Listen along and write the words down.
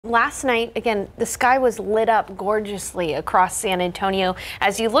Last night, again, the sky was lit up gorgeously across San Antonio.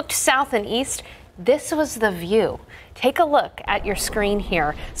 As you looked south and east, this was the view. Take a look at your screen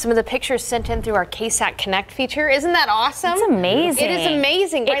here. Some of the pictures sent in through our KSAT Connect feature. Isn't that awesome? It's amazing. It is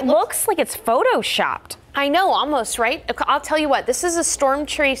amazing. It looks like it's photoshopped. I know, almost, right? I'll tell you what, this is a storm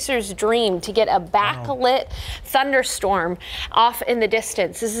chaser's dream to get a backlit thunderstorm off in the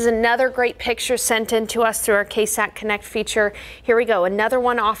distance. This is another great picture sent in to us through our KSAT Connect feature. Here we go, another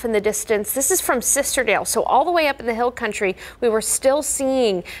one off in the distance. This is from Sisterdale, so all the way up in the hill country, we were still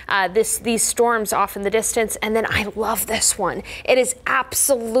seeing these storms off in the distance, and then I love this one. It is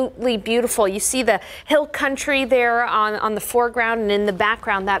absolutely beautiful. You see the hill country there on the foreground, and in the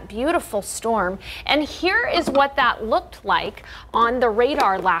background, that beautiful storm. And here is what that looked like on the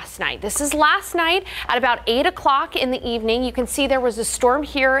radar last night. This is last night at about 8 o'clock in the evening. You can see there was a storm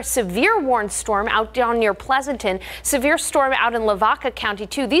here, a severe warned storm out down near Pleasanton, severe storm out in Lavaca County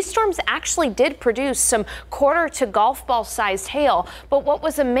too. These storms actually did produce some quarter to golf ball sized hail. But what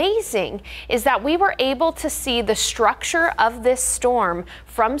was amazing is that we were able to see the structure of this storm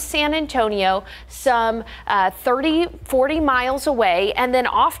from San Antonio, some 40 miles away, and then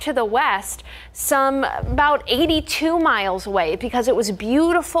off to the west, some about 82 miles away, because it was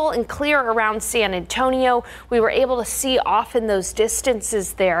beautiful and clear around San Antonio. We were able to see off in those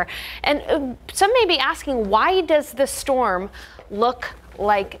distances there. And some may be asking, why does the storm look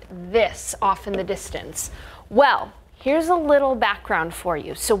like this off in the distance? Well, here's a little background for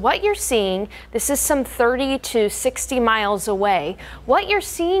you. So what you're seeing, this is some 30 to 60 miles away. What you're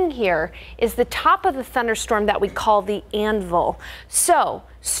seeing here is the top of the thunderstorm that we call the anvil. So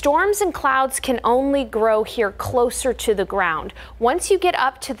storms and clouds can only grow here closer to the ground. Once you get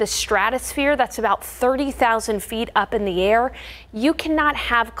up to the stratosphere, that's about 30,000 feet up in the air, you cannot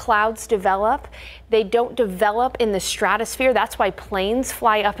have clouds develop. They don't develop in the stratosphere. That's why planes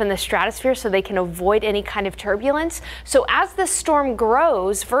fly up in the stratosphere, so they can avoid any kind of turbulence. So as the storm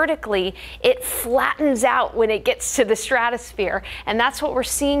grows vertically, it flattens out when it gets to the stratosphere. And that's what we're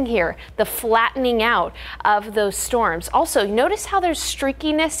seeing here, the flattening out of those storms. Also, notice how there's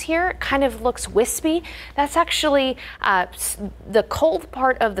streakiness here. It kind of looks wispy. That's actually the cold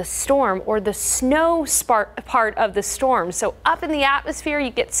part of the storm, or the snow part of the storm. So up in the atmosphere, you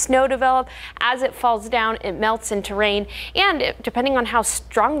get snow develop. As it falls down, it melts into rain. And depending on how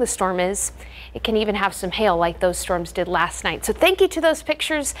strong the storm is, it can even have some hail like those storms did last night. So thank you to those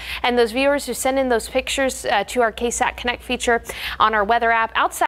pictures and those viewers who send in those pictures to our KSAT Connect feature on our weather app. Outside